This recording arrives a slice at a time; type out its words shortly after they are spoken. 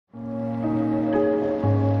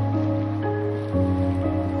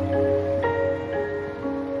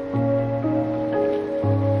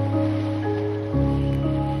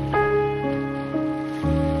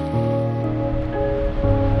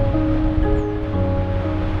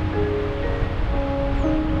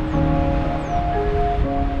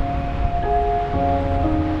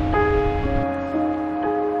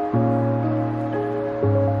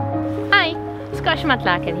Scottish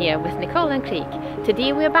Mudlarking here with Nicole and Craig.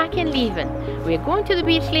 Today we're back in Leven. We're going to the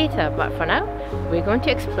beach later, but for now we're going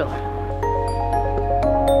to explore.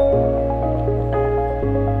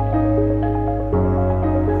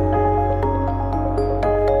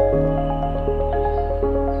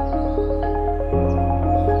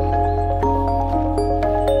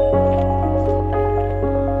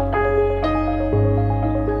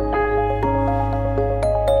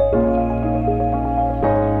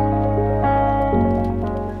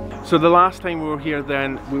 So the last time we were here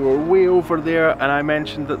then, we were way over there and I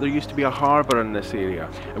mentioned that there used to be a harbour in this area.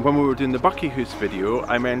 And when we were doing the Buckie Hoose video,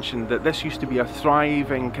 I mentioned that this used to be a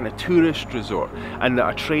thriving kind of tourist resort and that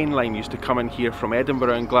a train line used to come in here from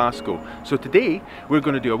Edinburgh and Glasgow. So today, we're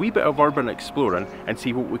going to do a wee bit of urban exploring and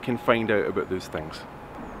see what we can find out about those things.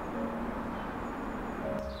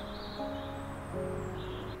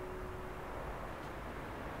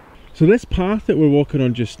 So this path that we're walking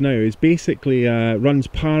on just now is basically runs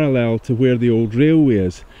parallel to where the old railway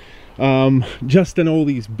is. Just in all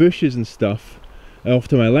these bushes and stuff off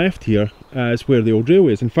to my left here is where the old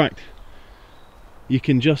railway is. In fact, you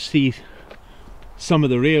can just see some of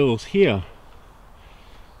the rails here.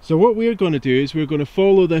 So what we're going to do is we're going to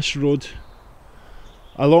follow this road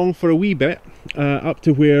along for a wee bit up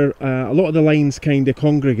to where a lot of the lines kind of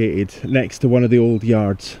congregated next to one of the old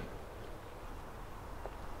yards.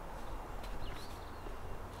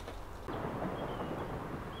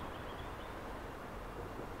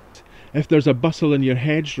 If there's a bustle in your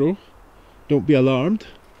hedgerow, don't be alarmed.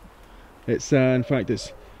 It's in fact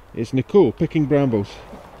it's Nicole picking brambles.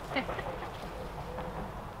 I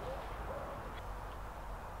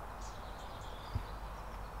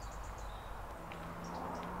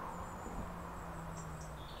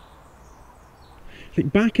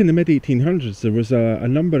think back in the mid 1800s there was a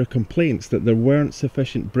number of complaints that there weren't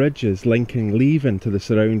sufficient bridges linking Leven to the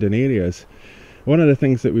surrounding areas. One of the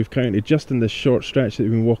things that we've counted just in this short stretch that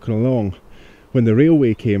we've been walking along, when the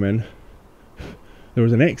railway came in, there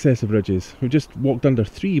was an excess of bridges. We just walked under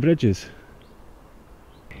 3 bridges.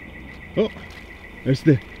 Oh, there's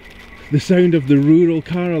the sound of the rural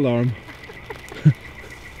car alarm.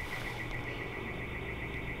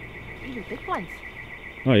 Even big ones.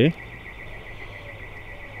 Oh yeah?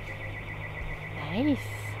 Nice.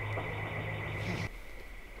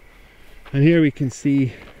 And here we can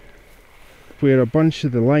see where a bunch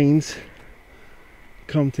of the lines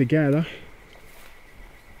come together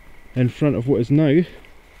in front of what is now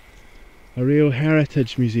a rail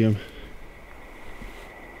heritage museum.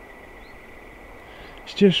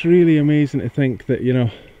 It's just really amazing to think that, you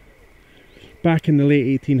know, back in the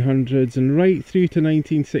late 1800s and right through to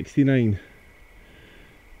 1969,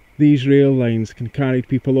 these rail lines can carry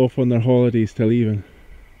people off on their holidays to Leven.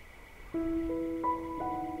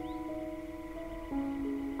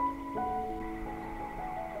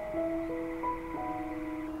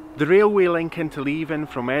 The railway link into Leven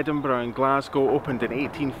from Edinburgh and Glasgow opened in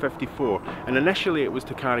 1854 and initially it was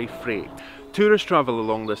to carry freight. Tourist travel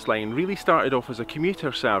along this line really started off as a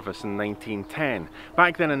commuter service in 1910.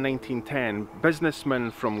 Back then in 1910,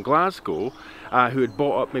 businessmen from Glasgow who had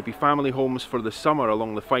bought up maybe family homes for the summer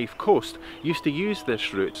along the Fife coast used to use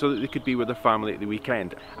this route so that they could be with their family at the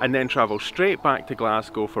weekend and then travel straight back to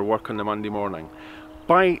Glasgow for work on the Monday morning.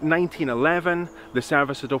 By 1911, the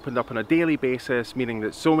service had opened up on a daily basis, meaning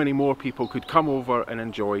that so many more people could come over and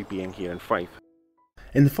enjoy being here in Fife.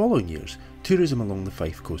 In the following years, tourism along the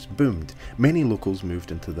Fife coast boomed. Many locals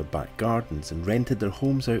moved into their back gardens and rented their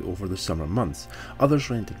homes out over the summer months. Others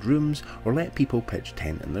rented rooms or let people pitch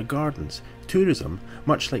tent in their gardens. Tourism,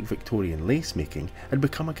 much like Victorian lace making, had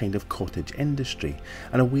become a kind of cottage industry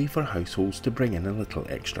and a way for households to bring in a little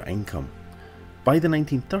extra income. By the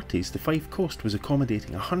 1930s, the Fife coast was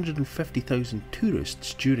accommodating 150,000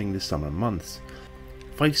 tourists during the summer months.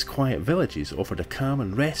 Fife's quiet villages offered a calm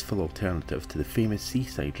and restful alternative to the famous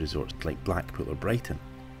seaside resorts like Blackpool or Brighton.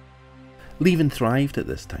 Leven thrived at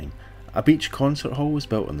this time. A beach concert hall was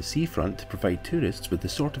built on the seafront to provide tourists with the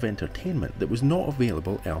sort of entertainment that was not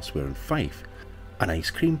available elsewhere in Fife. An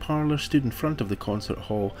ice cream parlour stood in front of the concert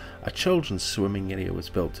hall, a children's swimming area was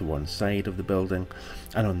built to one side of the building,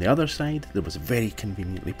 and on the other side there was very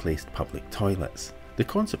conveniently placed public toilets. The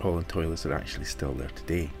concert hall and toilets are actually still there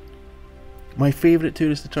today. My favourite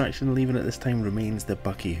tourist attraction in Leven at this time remains the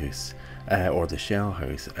Buckie Hoose, or the Shell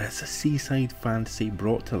House. It's a seaside fantasy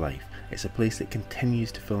brought to life. It's a place that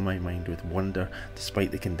continues to fill my mind with wonder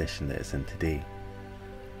despite the condition that it's in today.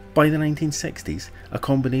 By the 1960s, a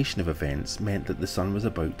combination of events meant that the sun was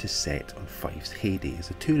about to set on Fife's heyday as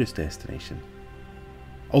a tourist destination.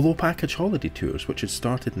 Although package holiday tours, which had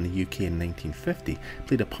started in the UK in 1950,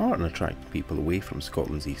 played a part in attracting people away from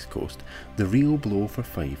Scotland's east coast, the real blow for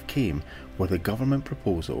Fife came with a government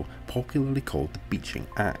proposal popularly called the Beeching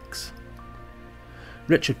Acts.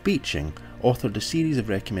 Richard Beeching authored a series of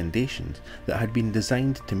recommendations that had been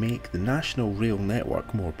designed to make the national rail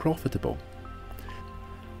network more profitable.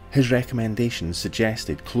 His recommendations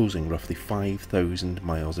suggested closing roughly 5,000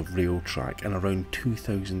 miles of rail track and around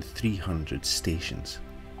 2,300 stations.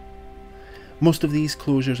 Most of these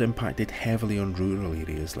closures impacted heavily on rural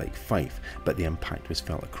areas like Fife, but the impact was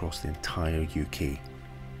felt across the entire UK.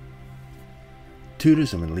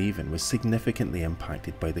 Tourism in Leven was significantly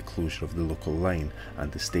impacted by the closure of the local line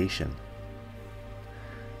and the station.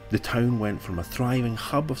 The town went from a thriving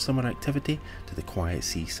hub of summer activity to the quiet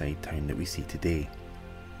seaside town that we see today.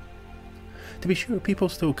 To be sure, people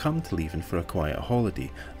still come to Leven for a quiet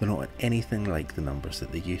holiday, they're not anything like the numbers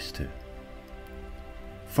that they used to.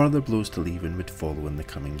 Further blows to Leven would follow in the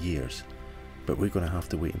coming years, but we're going to have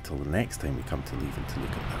to wait until the next time we come to Leven to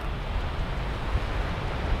look at that.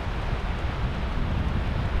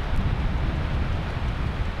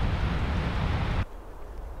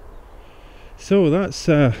 So that's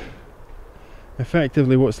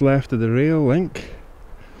effectively what's left of the rail link.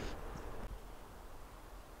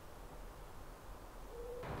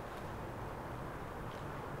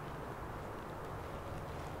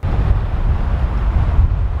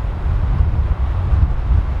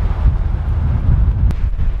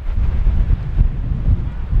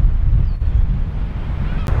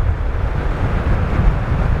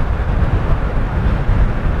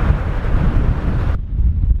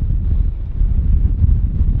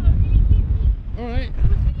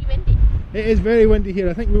 It is very windy here.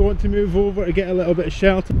 I think we want to move over to get a little bit of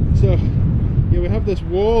shelter. So yeah, we have this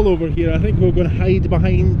wall over here. I think we're going to hide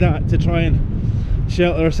behind that to try and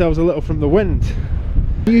shelter ourselves a little from the wind.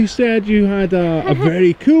 You said you had a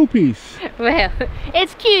very cool piece. Well,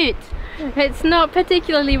 it's cute. It's not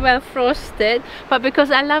particularly well frosted, but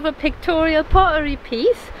because I love a pictorial pottery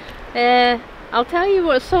piece, I'll tell you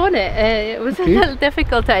what's on it. It was a little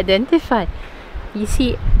difficult to identify. You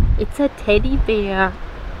see, it's a teddy bear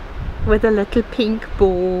with a little pink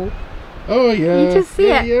bow. Oh yeah, you just see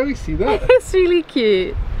it. Yeah, we see that. It's really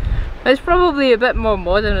cute. It's probably a bit more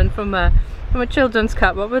modern from a children's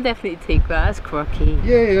cup, but we'll definitely take that. That's quirky.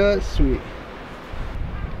 Yeah, that's sweet.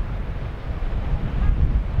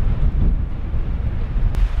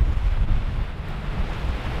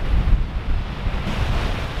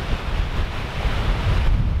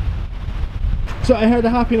 So I heard a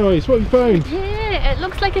happy noise. What have you found? Yeah, it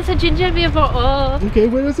looks like it's a ginger beer bottle. Okay,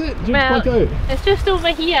 where is it? Do you want to point out? It's just over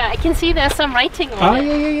here. I can see there's some writing on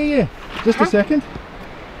it. Yeah. Just a second.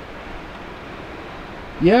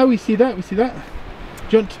 Yeah, we see that. Do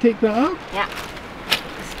you want to take that up? Yeah.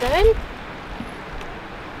 It's down.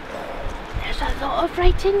 There's a lot of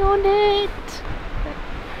writing on it.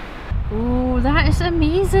 Oh, that is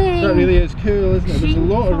amazing. That really is cool, isn't it? There's a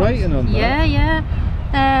lot of writing on that. Yeah.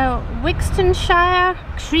 Wixtonshire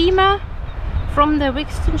Creamer, from the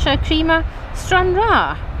Wixtonshire Creamer,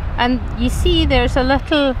 Stranraer, and you see there's a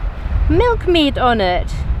little milkmaid on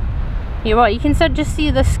it. You can just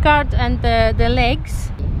see the skirt and the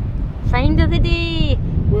legs. Find of the day.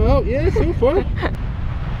 Well, yeah, so far.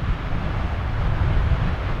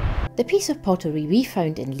 The piece of pottery we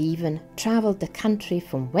found in Leven travelled the country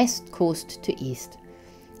from west coast to east.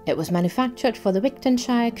 It was manufactured for the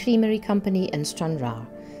Wixtonshire Creamery Company in Stranraer.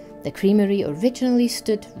 The creamery originally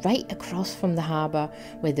stood right across from the harbour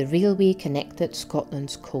where the railway connected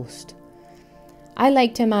Scotland's coast. I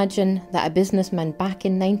like to imagine that a businessman back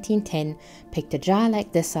in 1910 picked a jar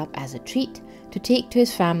like this up as a treat to take to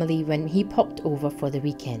his family when he popped over for the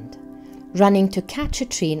weekend, running to catch a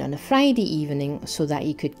train on a Friday evening so that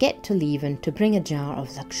he could get to Leven to bring a jar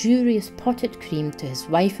of luxurious potted cream to his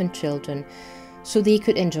wife and children so they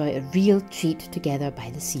could enjoy a real treat together by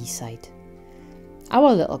the seaside.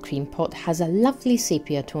 Our little cream pot has a lovely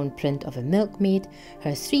sepia tone print of a milkmaid,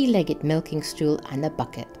 her three-legged milking stool and a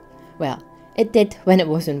bucket. Well, it did when it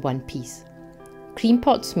was in one piece. Cream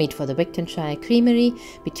pots made for the Wixtonshire Creamery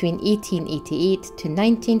between 1888 to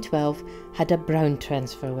 1912 had a brown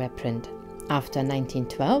transferware print. After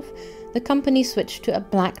 1912, the company switched to a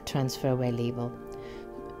black transferware label.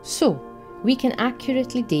 So, we can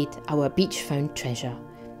accurately date our beach-found treasure.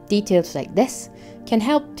 Details like this can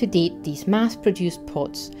help to date these mass-produced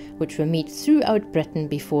pots which were made throughout Britain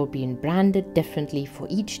before being branded differently for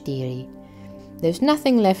each dairy. There's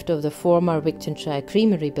nothing left of the former Wixtonshire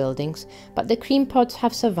Creamery buildings, but the cream pots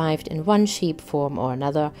have survived in one shape, form or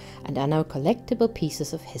another and are now collectible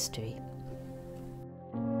pieces of history.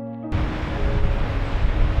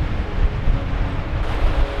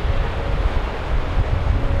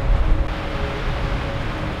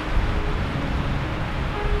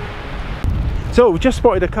 So we've just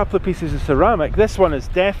spotted a couple of pieces of ceramic. This one is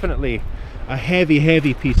definitely a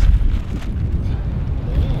heavy piece.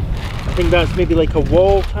 I think that's maybe like a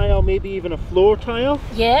wall tile, maybe even a floor tile.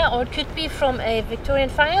 Yeah, or it could be from a Victorian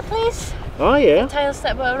fireplace. Oh yeah. The tiles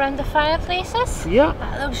that were around the fireplaces. Yeah.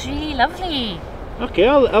 That looks really lovely. Okay,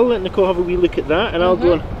 I'll let Nicole have a wee look at that, and I'll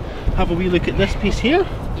go and have a wee look at this piece here.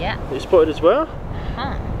 Yeah. That we spotted as well.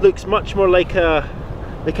 Looks much more like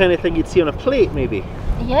the kind of thing you'd see on a plate, maybe.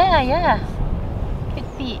 Yeah.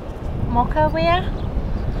 Could be mocha ware.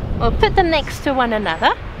 We'll put them next to one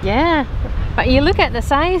another. Yeah. But you look at the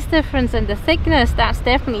size difference and the thickness, that's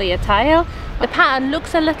definitely a tile. The pattern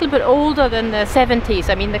looks a little bit older than the 70s.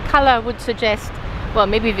 I mean, the colour would suggest, well,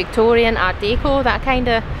 maybe Victorian, Art Deco, that kind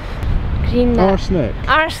of green. Arsenic.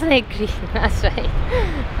 Arsenic green, that's right.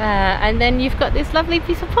 And then you've got this lovely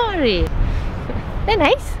piece of pottery. They're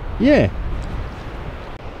nice. Yeah.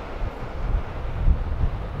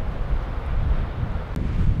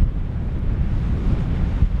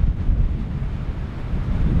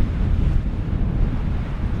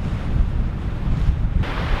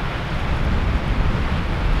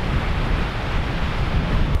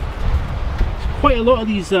 Quite a lot of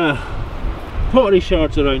these pottery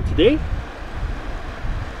shards around today.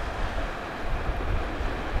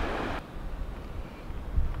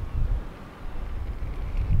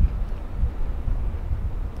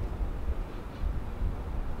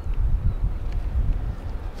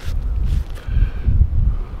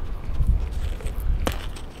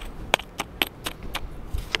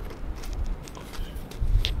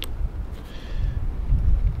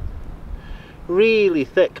 Really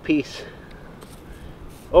thick piece.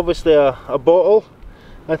 Obviously a bottle,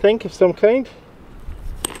 I think, of some kind.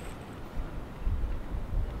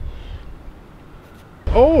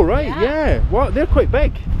 Oh right, yeah. What? They're quite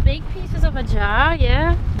big. Big pieces of a jar,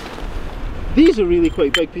 yeah. These are really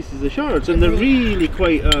quite big pieces of shards, and they're really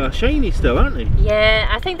quite shiny still, aren't they? Yeah,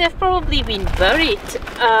 I think they've probably been buried.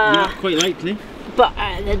 Yeah, quite likely. But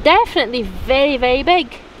they're definitely very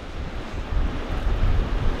big.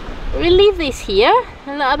 We'll leave these here,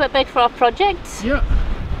 a little bit big for our project. Yeah.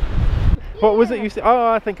 What was it you said? Oh,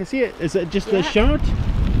 I think I see it. Is it just the shard?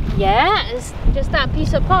 Yeah, it's just that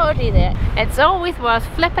piece of pottery there. It's always worth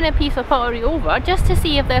flipping a piece of pottery over just to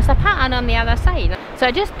see if there's a pattern on the other side. So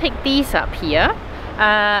I just picked these up here,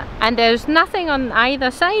 and there's nothing on either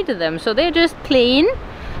side of them, so they're just plain.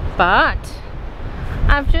 But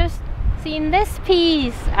I've just seen this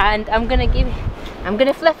piece, and I'm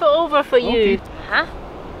gonna flip it over for you. Okay.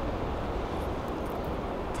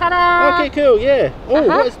 Ta-da! Okay, cool, yeah. Oh,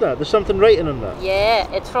 what is that? There's something writing on that.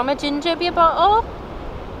 Yeah, it's from a ginger beer bottle.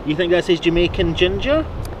 You think that says Jamaican ginger?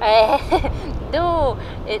 No,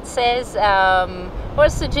 it says,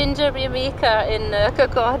 what's the ginger beer maker in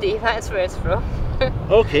Kirkcaldy? That's where it's from.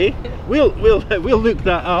 Okay, we'll look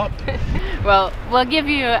that up. Well, we'll give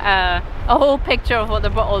you a whole picture of what the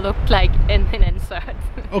bottle looked like in an insert.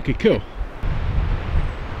 Okay, cool.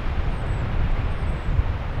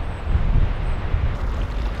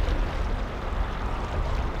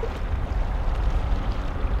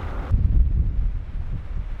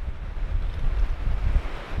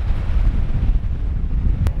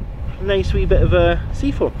 Nice wee bit of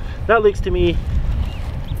sea foam. That looks to me,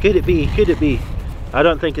 could it be? I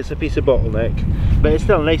don't think it's a piece of bottleneck, but it's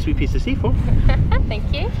still a nice wee piece of sea foam.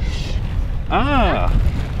 Thank you. Ah,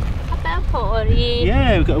 a bit of pottery.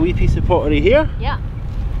 Yeah, we've got a wee piece of pottery here. Yeah,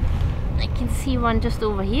 I can see one just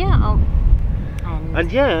over here.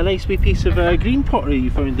 And yeah, a nice wee piece of green pottery you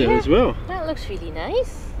found there as well. That looks really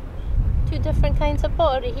nice. Two different kinds of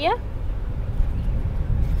pottery here.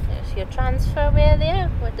 Your transferware there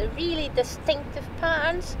with the really distinctive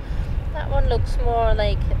patterns. That one looks more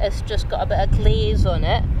like it's just got a bit of glaze on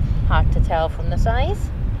it. Hard to tell from the size.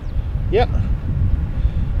 Yep.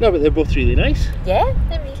 No, but they're both really nice. Yeah,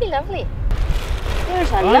 they're really lovely. There's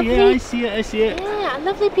a lovely... yeah, I see it. Yeah, a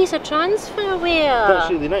lovely piece of transferware. That's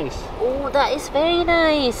really nice. Oh, that is very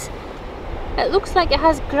nice. It looks like it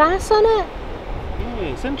has grass on it.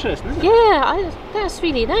 Yeah, it's interesting, isn't it? Yeah, that's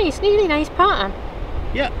really nice. Really nice pattern.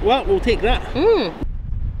 Yeah, well, we'll take that.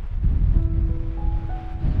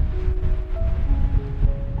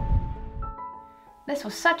 This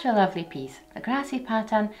was such a lovely piece. The grassy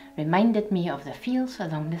pattern reminded me of the fields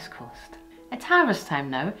along this coast. It's harvest time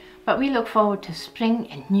now, but we look forward to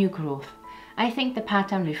spring and new growth. I think the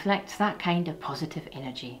pattern reflects that kind of positive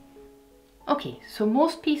energy. Okay, so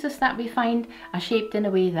most pieces that we find are shaped in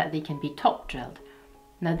a way that they can be top drilled.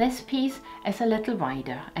 Now this piece is a little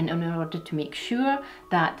wider, and in order to make sure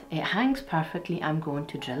that it hangs perfectly, I'm going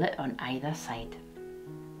to drill it on either side.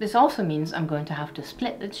 This also means I'm going to have to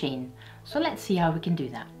split the chain, so let's see how we can do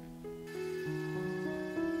that.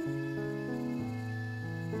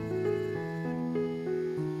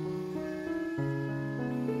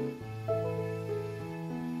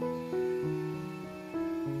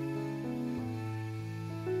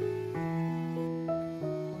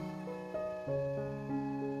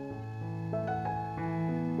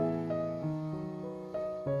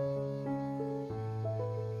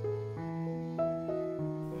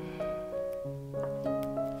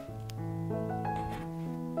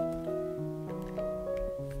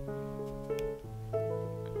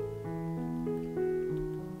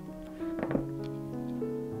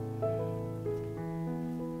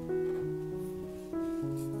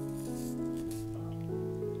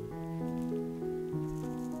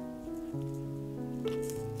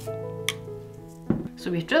 So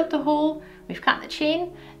we've drilled the hole, we've cut the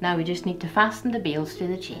chain, now we just need to fasten the bales to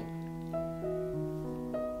the chain.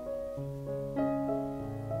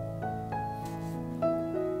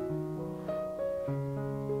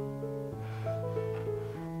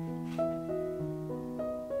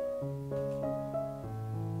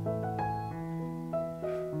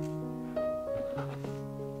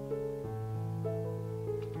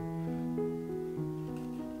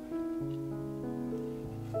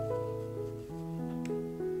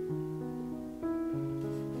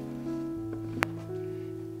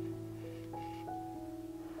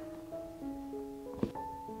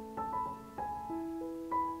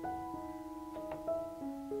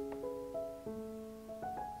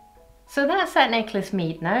 So that's that necklace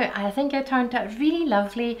made now. I think it turned out really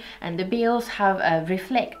lovely, and the bales have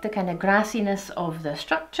reflect the kind of grassiness of the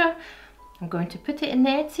structure. I'm going to put it in the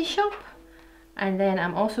Etsy shop, and then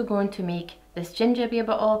I'm also going to make this ginger beer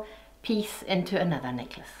bottle piece into another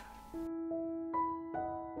necklace.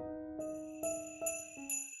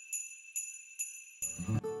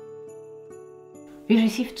 We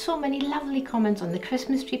received so many lovely comments on the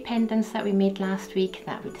Christmas tree pendants that we made last week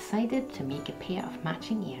that we decided to make a pair of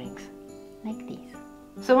matching earrings, like these.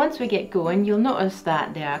 So once we get going, you'll notice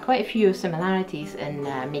that there are quite a few similarities in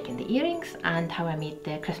making the earrings and how I made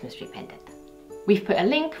the Christmas tree pendant. We've put a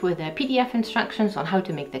link with the PDF instructions on how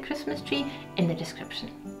to make the Christmas tree in the description.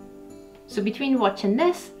 So between watching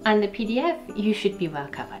this and the PDF, you should be well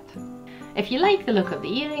covered. If you like the look of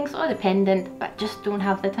the earrings or the pendant but just don't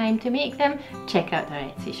have the time to make them, check out our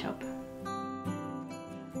Etsy shop.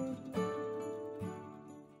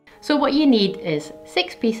 So what you need is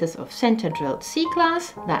 6 pieces of centre drilled sea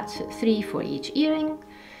glass, that's 3 for each earring,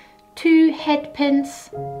 2 head pins,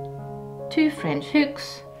 2 French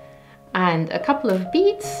hooks, and a couple of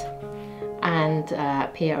beads, and a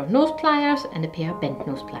pair of nose pliers and a pair of bent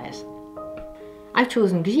nose pliers. I've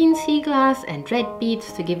chosen green sea glass and red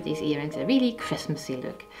beads to give these earrings a really Christmassy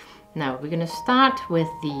look. Now we're going to start with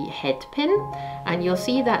the head pin, and you'll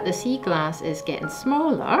see that the sea glass is getting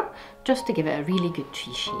smaller just to give it a really good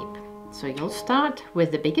tree shape. So you'll start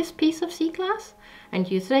with the biggest piece of sea glass and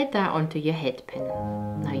you thread that onto your head pin.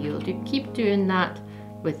 Now you'll keep doing that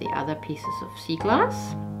with the other pieces of sea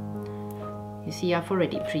glass. You see I've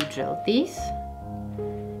already pre-drilled these.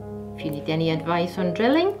 If you need any advice on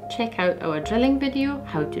drilling, check out our drilling video,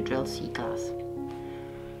 how to drill sea glass.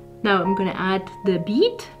 Now I'm going to add the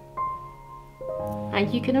bead,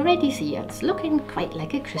 and you can already see it's looking quite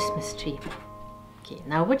like a Christmas tree. Okay,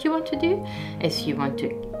 now what you want to do is you want to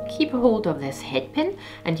keep a hold of this head pin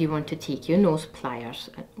and you want to take your nose pliers.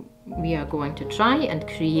 We are going to try and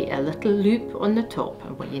create a little loop on the top,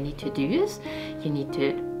 and what you need to do is you need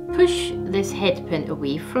to push this head pin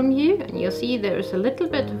away from you, and you'll see there's a little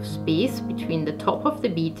bit of space between the top of the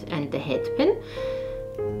bead and the head pin,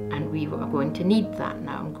 and we are going to need that.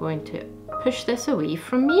 Now I'm going to push this away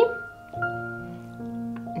from me,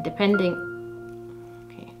 depending,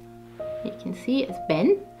 okay, you can see it's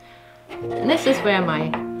bent, and this is where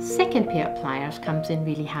my second pair of pliers comes in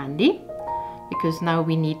really handy, because now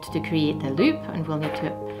we need to create a loop and we'll need to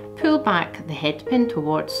pull back the head pin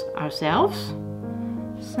towards ourselves.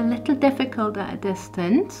 It's a little difficult at a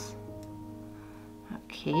distance.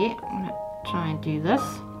 Okay, I'm going to try and do this.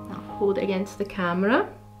 I'll hold it against the camera.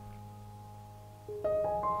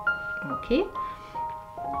 Okay.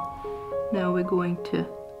 Now we're going to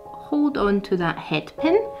hold on to that head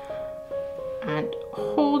pin and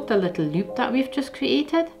hold the little loop that we've just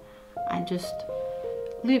created, and just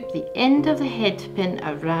loop the end of the head pin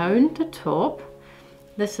around the top.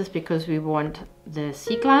 This is because we want the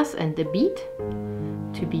sea glass and the bead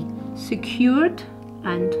to be secured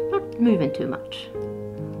and not moving too much.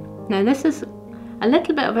 Now this is a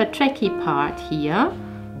little bit of a tricky part here,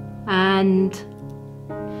 and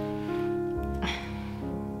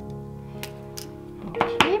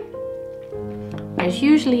okay, there's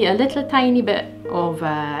usually a little tiny bit of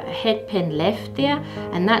a head pin left there,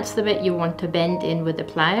 and that's the bit you want to bend in with the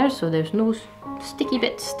pliers so there's no sticky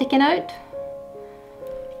bits sticking out.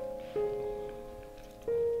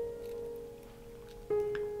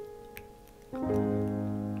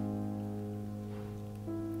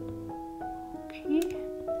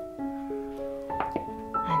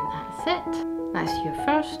 That's your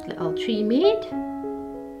first little tree made.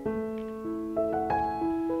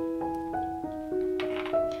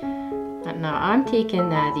 And now I'm taking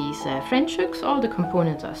these French hooks. All the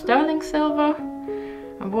components are sterling silver,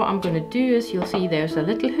 and what I'm going to do is, you'll see there's a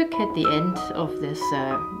little hook at the end of this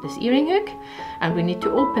this earring hook, and we need to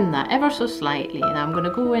open that ever so slightly. And I'm going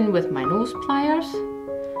to go in with my nose pliers,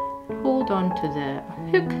 hold on to the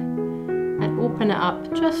hook and open open it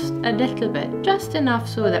up just a little bit, just enough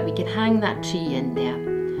so that we can hang that tree in there.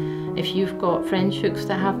 If you've got French hooks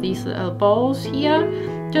that have these little balls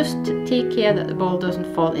here, just take care that the ball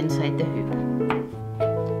doesn't fall inside the hoop.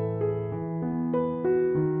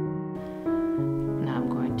 Now I'm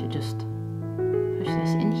going to just push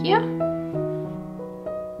this in here.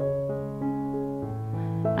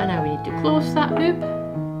 And now we need to close that hoop.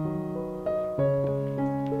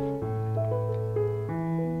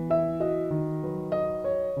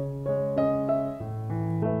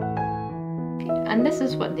 And this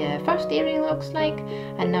is what the first earring looks like,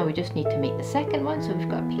 and now we just need to make the second one, so we've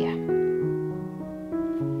got a pair.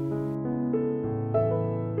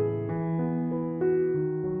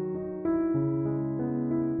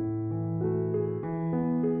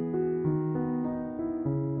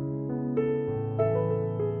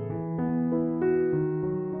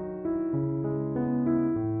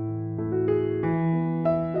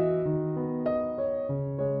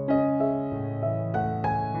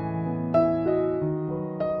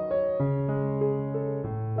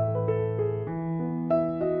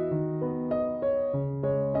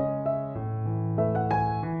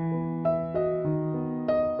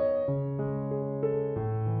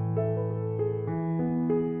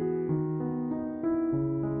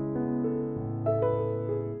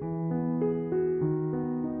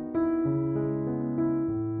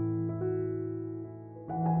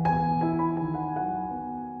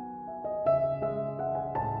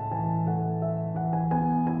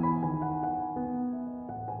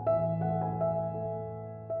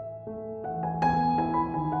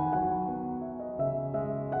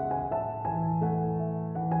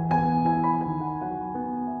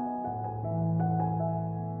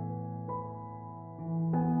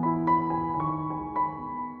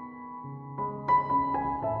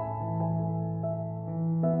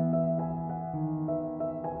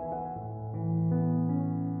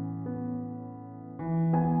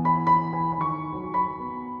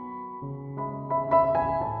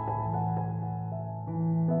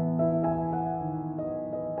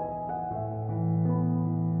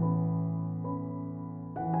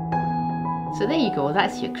 So there you go,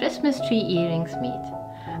 that's your Christmas tree earrings made.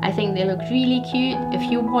 I think they look really cute.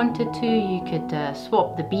 If you wanted to, you could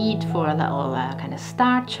swap the bead for a little kind of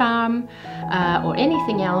star charm or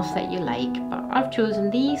anything else that you like. But I've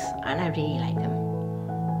chosen these and I really like them.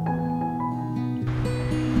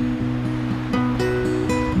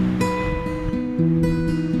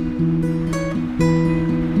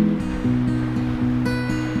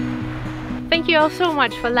 Thank you all so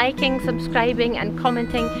much for liking, subscribing and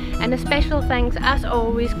commenting, and a special thanks as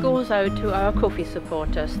always goes out to our Kofi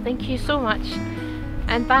supporters. Thank you so much,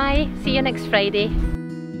 and bye, see you next Friday.